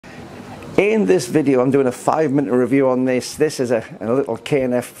In this video I'm doing a 5-minute review on this. This is a little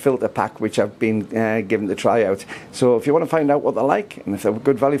K&F filter pack which I've been given to try out. So if you want to find out what they're like and if they're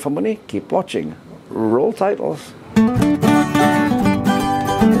good value for money, keep watching. Roll titles.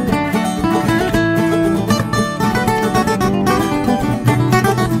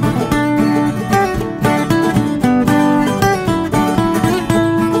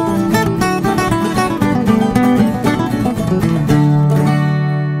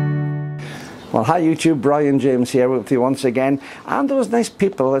 Well, hi YouTube, Brian James here with you once again, and those nice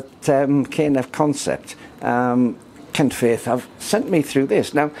people at K&F Concept, Kent Faith, have sent me through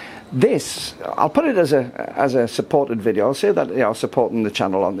this. Now this, I'll put it as a supported video. I'll say that I'm supporting the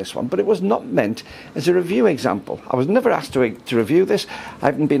channel on this one, but it was not meant as a review example. I was never asked to review this. I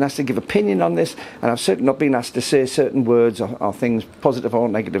haven't been asked to give opinion on this, and I've certainly not been asked to say certain words or things, positive or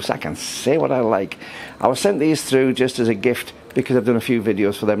negative, so I can say what I like. I was sent these through just as a gift because I've done a few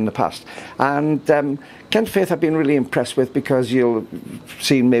videos for them in the past, and Kent Faith I've been really impressed with, because you'll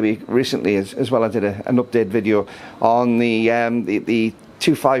see maybe recently as well I did an update video on the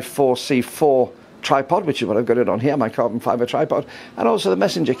 254C4 tripod, which is what I've got it on here, my carbon fibre tripod, and also the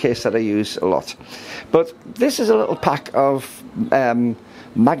messenger case that I use a lot. But this is a little pack of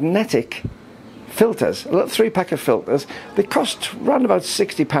magnetic filters, a little 3-pack of filters. They cost around about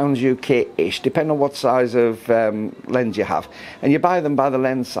 £60 UK-ish, depending on what size of lens you have, and you buy them by the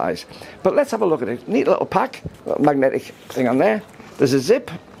lens size. But let's have a look at it. Neat little pack, little magnetic thing on there. There's a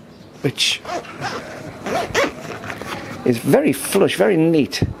zip, which is very flush, very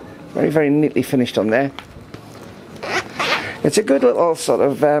neat, very neatly finished on there. It's a good little sort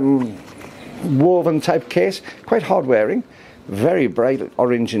of woven type case, quite hard wearing. Very bright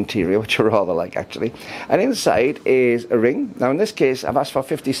orange interior, which I rather like actually. And inside is a ring. Now in this case I've asked for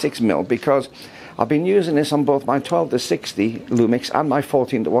 56mm because I've been using this on both my 12-60 Lumix and my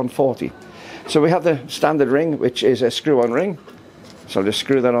 14-140. So we have the standard ring, which is a screw-on ring. So I'll just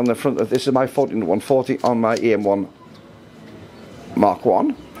screw that on the front of this. Is my 14-140 on my E-M1 Mark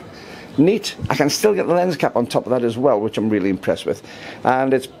 1. Neat. I can still get the lens cap on top of that as well, which I'm really impressed with.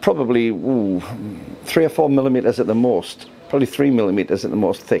 And it's probably 3 or 4 millimeters at the most. Probably 3mm at the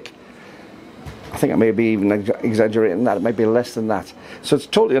most thick. I think I may be even exaggerating that. It might be less than that. So it's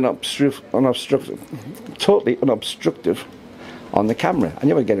totally unobstructive on the camera, and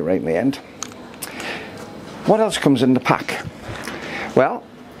you will get it right in the end. What else comes in the pack? Well,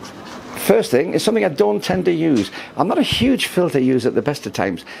 first thing is something I don't tend to use. I'm not a huge filter user at the best of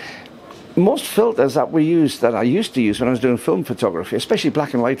times. Most filters that I used to use when I was doing film photography, especially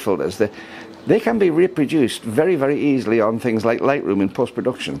black and white filters, they can be reproduced very easily on things like Lightroom in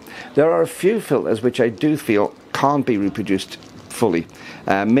post-production. There are a few filters which I do feel can't be reproduced fully,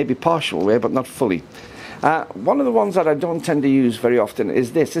 maybe partial way, but not fully. One of the ones that I don't tend to use very often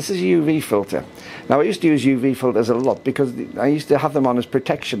is this. This is a UV filter. Now I used to use UV filters a lot because I used to have them on as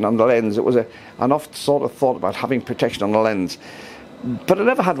protection on the lens. It was an oft sort of thought about having protection on the lens. But I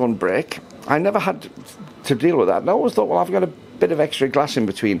never had one break. I never had to deal with that. And I always thought, well, I've got a bit of extra glass in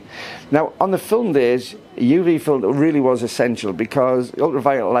between. Now, on the film days, UV filter really was essential because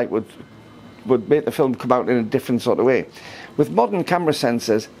ultraviolet light would make the film come out in a different sort of way. With modern camera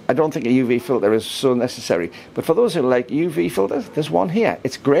sensors, I don't think a UV filter is so necessary. But for those who like UV filters, there's one here.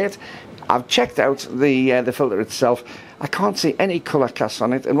 It's great. I've checked out the filter itself. I can't see any colour casts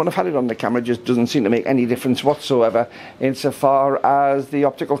on it, and when I've had it on the camera, it just doesn't seem to make any difference whatsoever insofar as the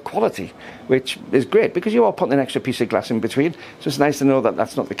optical quality, which is great because you are putting an extra piece of glass in between, so it's nice to know that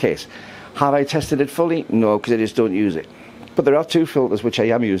that's not the case. Have I tested it fully? No, because I just don't use it. But there are 2 filters which I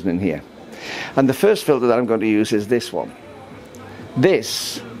am using in here. And the first filter that I'm going to use is this one.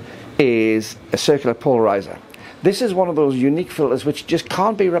 This is a circular polarizer. This is one of those unique filters which just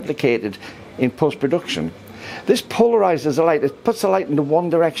can't be replicated in post-production. This polarizes the light. It puts the light into one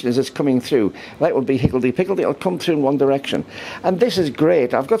direction as it's coming through. Light will be higgledy-piggledy. It'll come through in one direction. And this is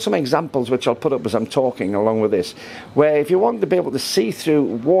great. I've got some examples which I'll put up as I'm talking along with this, where if you want to be able to see through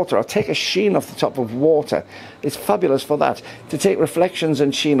water or take a sheen off the top of water, it's fabulous for that. To take reflections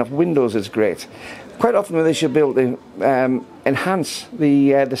and sheen off windows is great. Quite often with this you'll be able to enhance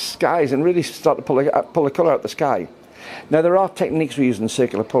the skies and really start to pull the colour out the sky. Now there are techniques for using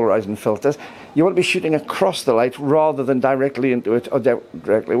circular polarizing filters. You want to be shooting across the light rather than directly into it or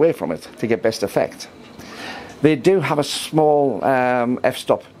directly away from it to get best effect. They do have a small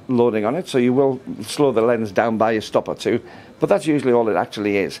f-stop loading on it, so you will slow the lens down by a stop or two, but that's usually all it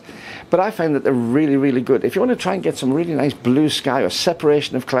actually is. But I find that they're really good. If you want to try and get some really nice blue sky or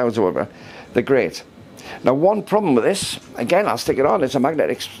separation of clouds or whatever, they're great. Now one problem with this, again I'll stick it on, it's a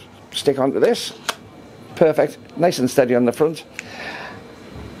magnetic stick onto this. Perfect, nice and steady on the front.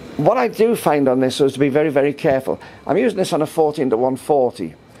 What I do find on this is to be very, very careful. I'm using this on a 14 to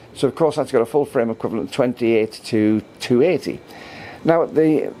 140, so of course that's got a full frame equivalent of 28 to 280. Now at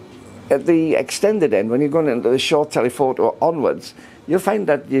the extended end, when you're going into the short telephoto onwards, you'll find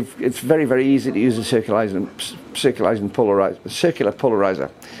that it's very, very easy to use a circular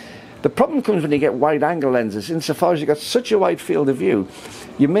polarizer. The problem comes when you get wide angle lenses. Insofar as you've got such a wide field of view,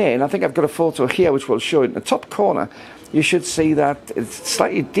 you may, and I think I've got a photo here which will show it in the top corner, you should see that it's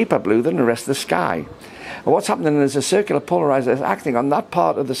slightly deeper blue than the rest of the sky. And what's happening is a circular polarizer is acting on that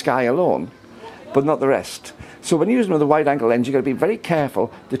part of the sky alone, but not the rest. So when you're using with a wide angle lens, you've got to be very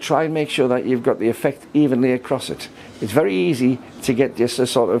careful to try and make sure that you've got the effect evenly across it. It's very easy to get just a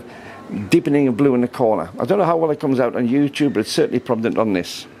sort of deepening of blue in the corner. I don't know how well it comes out on YouTube, but it's certainly prominent on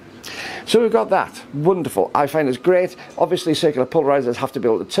this. So we've got that. Wonderful. I find it's great. Obviously circular polarizers have to be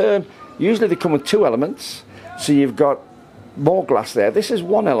able to turn. Usually they come with two elements, so you've got more glass there. This is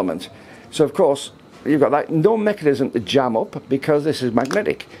one element. So of course you've got that, no mechanism to jam up because this is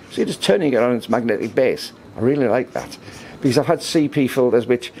magnetic. So you're just turning it on its magnetic base. I really like that, because I've had CP filters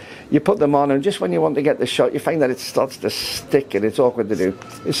which you put them on and just when you want to get the shot you find that it starts to stick and it's awkward to do.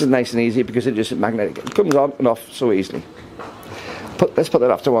 This is nice and easy because it's just magnetic. It comes on and off so easily. Let's put that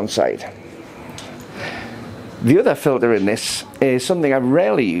off to one side. The other filter in this is something I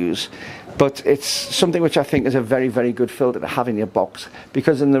rarely use, but it's something which I think is a very, very good filter to have in your box,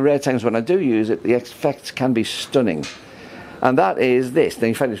 because in the rare times when I do use it, the effects can be stunning. And that is this. Now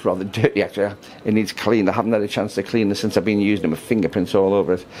you find it's rather dirty actually. It needs cleaned. I haven't had a chance to clean this since I've been using it with fingerprints all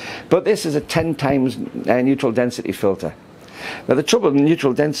over it. But this is a 10 times neutral density filter. Now the trouble with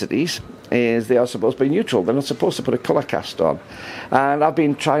neutral densities is they are supposed to be neutral. They're not supposed to put a colour cast on. And I've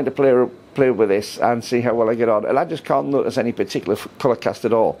been trying to play with this and see how well I get on, and I just can't notice any particular colour cast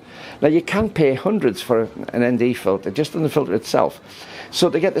at all. Now you can pay hundreds for an ND filter, just on the filter itself. So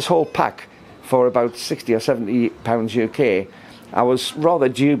to get this whole pack for about 60 or 70 pounds UK, I was rather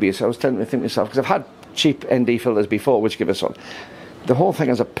dubious. I was tending to think to myself, because I've had cheap ND filters before which give us on. The whole thing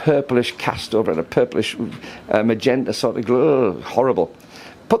has a purplish cast over it, a purplish magenta sort of glow. Horrible.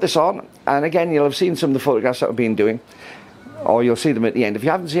 Put this on, and again you'll have seen some of the photographs that I've been doing, or you'll see them at the end. If you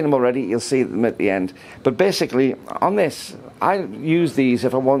haven't seen them already, you'll see them at the end. But basically, on this, I use these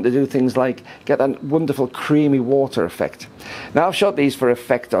if I want to do things like get that wonderful creamy water effect. Now, I've shot these for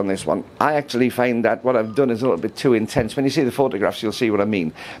effect on this one. I actually find that what I've done is a little bit too intense. When you see the photographs, you'll see what I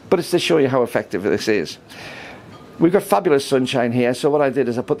mean. But it's to show you how effective this is. We've got fabulous sunshine here, so what I did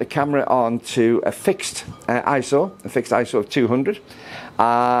is I put the camera on to a fixed ISO of 200.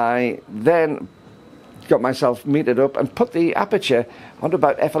 I then got myself metered up and put the aperture onto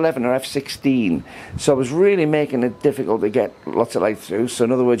about f11 or f16. So I was really making it difficult to get lots of light through. So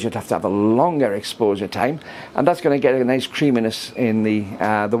in other words, you'd have to have a longer exposure time, and that's going to get a nice creaminess in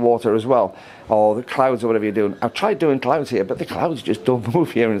the water as well, or the clouds or whatever you're doing. I've tried doing clouds here, but the clouds just don't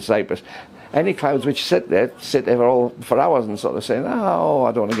move here in Cyprus. Any clouds which sit there all for hours and sort of saying, oh,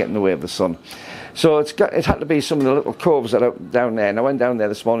 I don't want to get in the way of the sun. So it had to be some of the little coves that are down there. And I went down there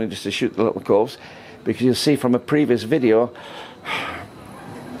this morning just to shoot the little coves, because you'll see from a previous video,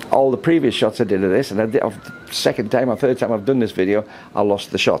 all the previous shots I did of this, and the second time or third time I've done this video, I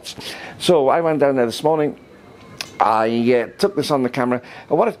lost the shots. So I went down there this morning, I took this on the camera,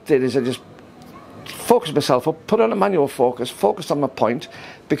 and what I did is I just focused myself up, put on a manual focus, focused on my point,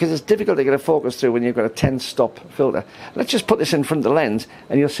 because it's difficult to get a focus through when you've got a 10-stop filter. Let's just put this in front of the lens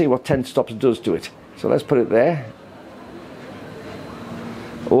and you'll see what 10 stops does to it. So let's put it there.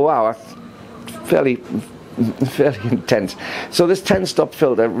 Wow, that's fairly intense. So this 10-stop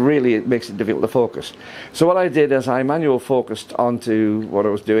filter really makes it difficult to focus. So what I did is I manual focused onto what I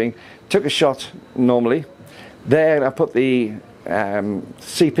was doing, took a shot normally, then I put the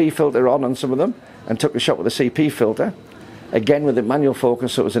CP filter on some of them and took a shot with the CP filter, again with the manual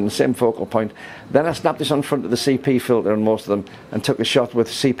focus, so it was in the same focal point. Then I snapped this on front of the CP filter on most of them and took a shot with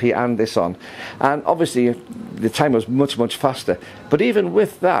CP and this on, and obviously the time was much faster. But even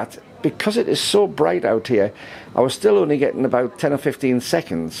with that, because it is so bright out here, I was still only getting about 10 or 15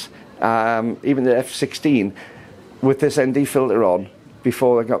 seconds, even the f16 with this ND filter on,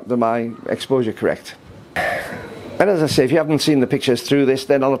 before I got my exposure correct. And as I say, if you haven't seen the pictures through this,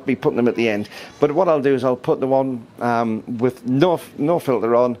 then I'll be putting them at the end. But what I'll do is I'll put the one with no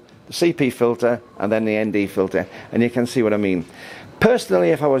filter on, the CP filter, and then the ND filter, and you can see what I mean. Personally,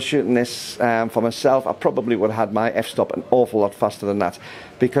 if I was shooting this for myself, I probably would have had my f-stop an awful lot faster than that,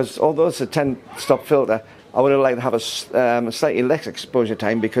 because although it's a 10-stop filter, I would have liked to have a slightly less exposure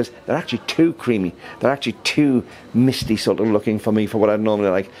time, because they're actually too creamy. They're actually too misty sort of looking for me for what I'd normally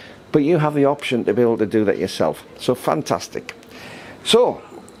like. But you have the option to be able to do that yourself. So fantastic. So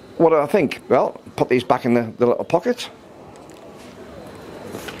what do I think? Well, put these back in the little pocket,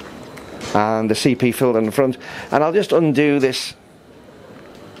 and the CP filter in the front, and I'll just undo this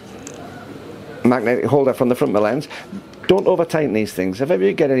magnetic holder from the front of the lens. Don't over tighten these things. If ever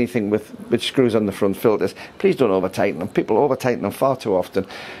you get anything with screws on the front filters, please don't over tighten them. People over tighten them far too often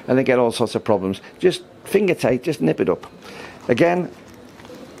and they get all sorts of problems. Just finger tight, just nip it up. Again,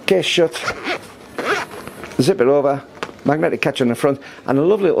 case shut, zip it over, magnetic catch on the front, and a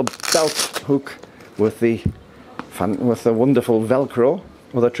lovely little belt hook with the wonderful Velcro.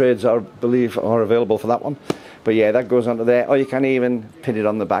 Other trades, I believe, are available for that one. But yeah, that goes onto there, or you can even pin it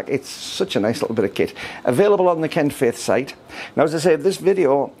on the back. It's such a nice little bit of kit. Available on the K&F site. Now, as I say, this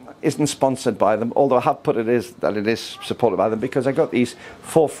video isn't sponsored by them, although I have put it is supported by them, because I got these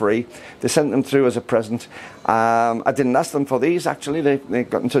for free. They sent them through as a present. I didn't ask them for these, actually. They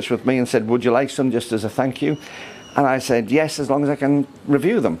got in touch with me and said, would you like some, just as a thank you? And I said, yes, as long as I can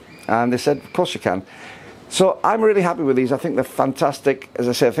review them. And they said, of course you can. So I'm really happy with these. I think they're fantastic. As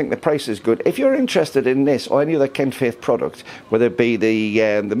I say, I think the price is good. If you're interested in this or any other K&F product, whether it be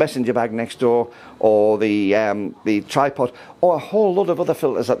the messenger bag next door, or the tripod, or a whole lot of other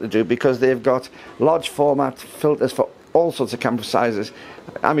filters that they do, because they've got large format filters for all sorts of camera sizes.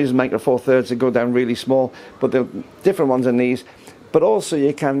 I'm using Micro Four Thirds. They go down really small, but there are different ones in these. But also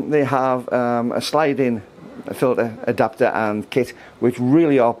they have a slide-in filter adapter and kit, which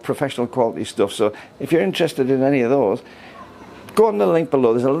really are professional quality stuff. So if you're interested in any of those, go on the link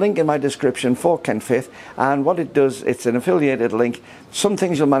below. There's a link in my description for K&F, and what it does, it's an affiliated link. Some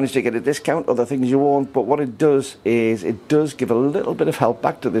things you'll manage to get a discount, other things you won't, but what it does is it does give a little bit of help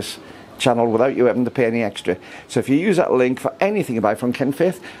back to this channel without you having to pay any extra. So if you use that link for anything you buy from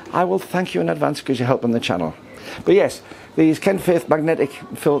K&F, I will thank you in advance, because you're helping the channel. But yes, these K&F magnetic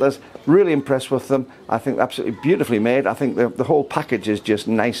filters, really impressed with them. I think they're absolutely beautifully made. I think the whole package is just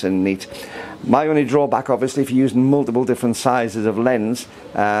nice and neat. My only drawback, obviously, if you're using multiple different sizes of lens,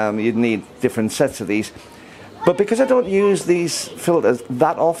 you'd need different sets of these. But because I don't use these filters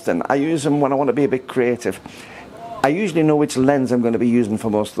that often, I use them when I want to be a bit creative. I usually know which lens I'm going to be using for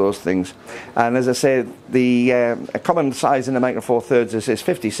most of those things. And as I say, a common size in the Micro Four Thirds is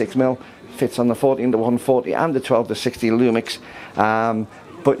 56mm. Fits on the 14 to 140 and the 12 to 60 Lumix.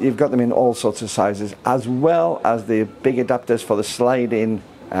 But you've got them in all sorts of sizes, as well as the big adapters for the slide-in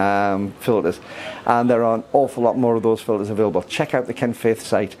filters. And there are an awful lot more of those filters available. Check out the K&F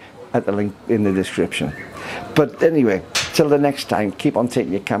site at the link in the description. But anyway, till the next time, keep on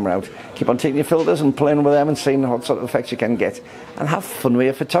taking your camera out, keep on taking your filters and playing with them and seeing what sort of effects you can get, and have fun with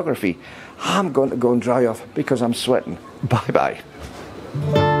your photography. I'm going to go and dry off because I'm sweating. Bye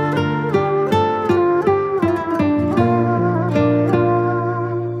bye.